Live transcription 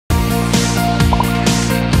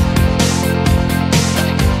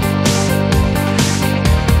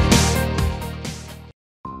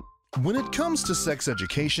When it comes to sex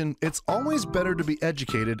education, it's always better to be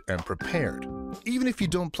educated and prepared, even if you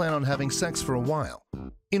don't plan on having sex for a while.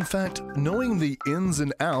 In fact, knowing the ins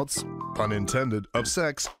and outs, pun intended, of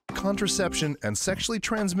sex, contraception, and sexually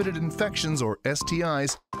transmitted infections or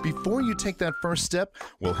STIs before you take that first step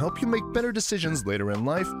will help you make better decisions later in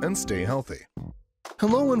life and stay healthy.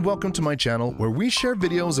 Hello and welcome to my channel where we share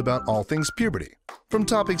videos about all things puberty, from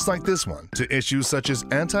topics like this one to issues such as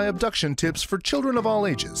anti-abduction tips for children of all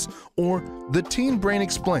ages or the teen brain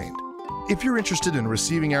explained. If you're interested in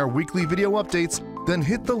receiving our weekly video updates, then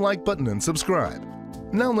hit the like button and subscribe.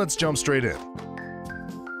 Now let's jump straight in.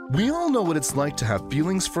 We all know what it's like to have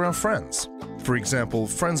feelings for our friends. For example,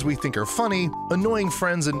 friends we think are funny, annoying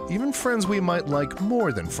friends, and even friends we might like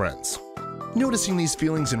more than friends. Noticing these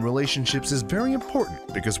feelings in relationships is very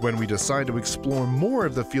important because when we decide to explore more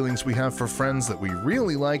of the feelings we have for friends that we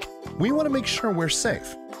really like, we want to make sure we're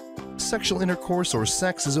safe. Sexual intercourse or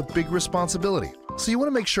sex is a big responsibility, so you want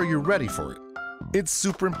to make sure you're ready for it. It's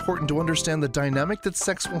super important to understand the dynamic that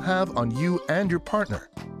sex will have on you and your partner.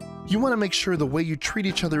 You want to make sure the way you treat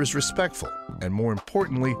each other is respectful and, more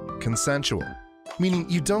importantly, consensual, meaning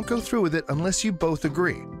you don't go through with it unless you both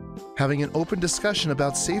agree. Having an open discussion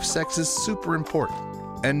about safe sex is super important.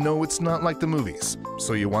 And no, it's not like the movies,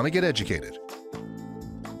 so you want to get educated.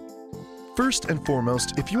 First and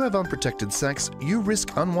foremost, if you have unprotected sex, you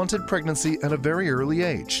risk unwanted pregnancy at a very early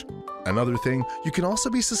age. Another thing, you can also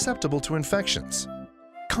be susceptible to infections.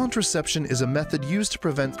 Contraception is a method used to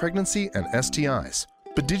prevent pregnancy and STIs.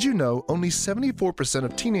 But did you know only 74%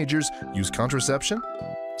 of teenagers use contraception?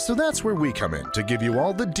 So that's where we come in to give you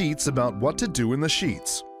all the deets about what to do in the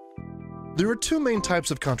sheets. There are two main types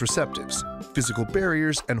of contraceptives: physical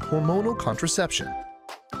barriers and hormonal contraception.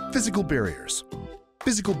 Physical barriers.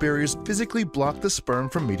 Physical barriers physically block the sperm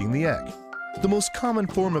from meeting the egg. The most common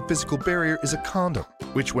form of physical barrier is a condom,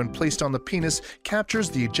 which when placed on the penis captures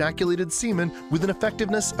the ejaculated semen with an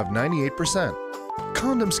effectiveness of 98%.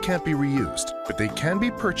 Condoms can't be reused, but they can be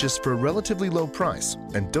purchased for a relatively low price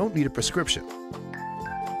and don't need a prescription.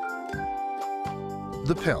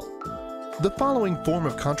 The pill. The following form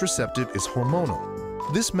of contraceptive is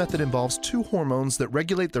hormonal. This method involves two hormones that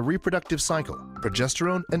regulate the reproductive cycle,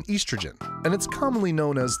 progesterone and estrogen, and it's commonly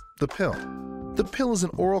known as the pill. The pill is an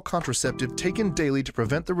oral contraceptive taken daily to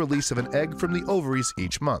prevent the release of an egg from the ovaries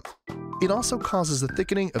each month. It also causes the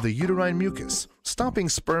thickening of the uterine mucus, stopping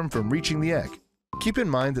sperm from reaching the egg. Keep in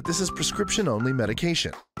mind that this is prescription-only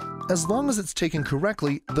medication. As long as it's taken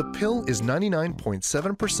correctly, the pill is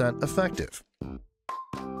 99.7% effective.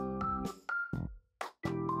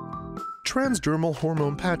 Transdermal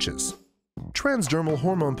hormone patches. Transdermal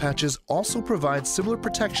hormone patches also provide similar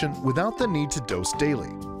protection without the need to dose daily.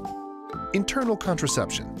 Internal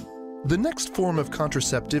contraception. The next form of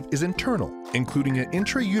contraceptive is internal, including an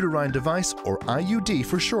intrauterine device or IUD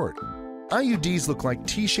for short. IUDs look like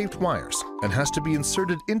T-shaped wires and has to be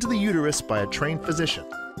inserted into the uterus by a trained physician.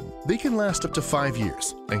 They can last up to 5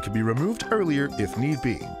 years and can be removed earlier if need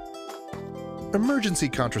be. Emergency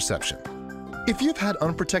contraception. If you've had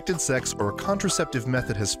unprotected sex or a contraceptive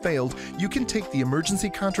method has failed, you can take the emergency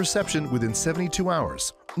contraception within 72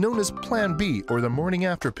 hours, known as Plan B or the morning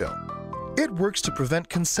after pill. It works to prevent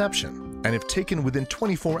conception, and if taken within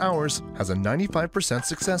 24 hours, has a 95%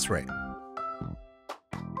 success rate.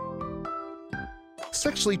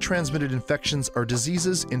 Sexually transmitted infections are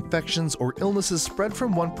diseases, infections, or illnesses spread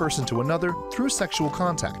from one person to another through sexual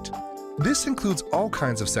contact. This includes all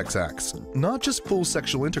kinds of sex acts, not just full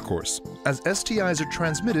sexual intercourse, as STIs are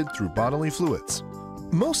transmitted through bodily fluids.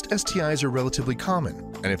 Most STIs are relatively common,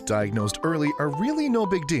 and if diagnosed early are really no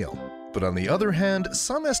big deal. But on the other hand,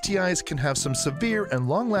 some STIs can have some severe and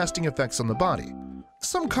long-lasting effects on the body.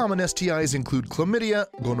 Some common STIs include chlamydia,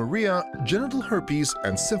 gonorrhea, genital herpes,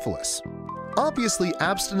 and syphilis. Obviously,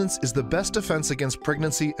 abstinence is the best defense against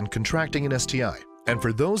pregnancy and contracting an STI, and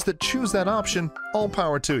for those that choose that option, all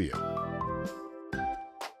power to you.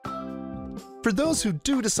 For those who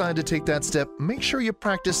do decide to take that step, make sure you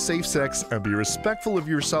practice safe sex and be respectful of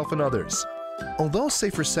yourself and others. Although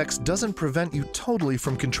safer sex doesn't prevent you totally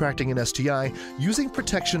from contracting an STI, using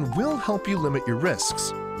protection will help you limit your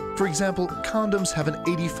risks. For example, condoms have an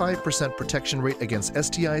 85% protection rate against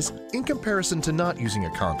STIs in comparison to not using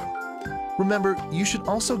a condom. Remember, you should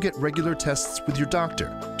also get regular tests with your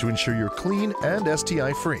doctor to ensure you're clean and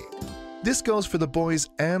STI-free. This goes for the boys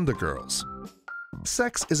and the girls.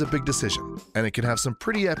 Sex is a big decision, and it can have some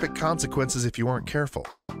pretty epic consequences if you aren't careful.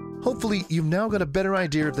 Hopefully, you've now got a better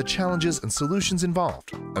idea of the challenges and solutions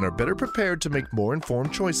involved, and are better prepared to make more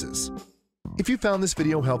informed choices. If you found this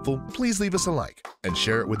video helpful, please leave us a like, and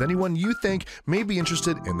share it with anyone you think may be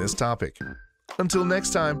interested in this topic. Until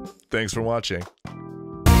next time, thanks for watching.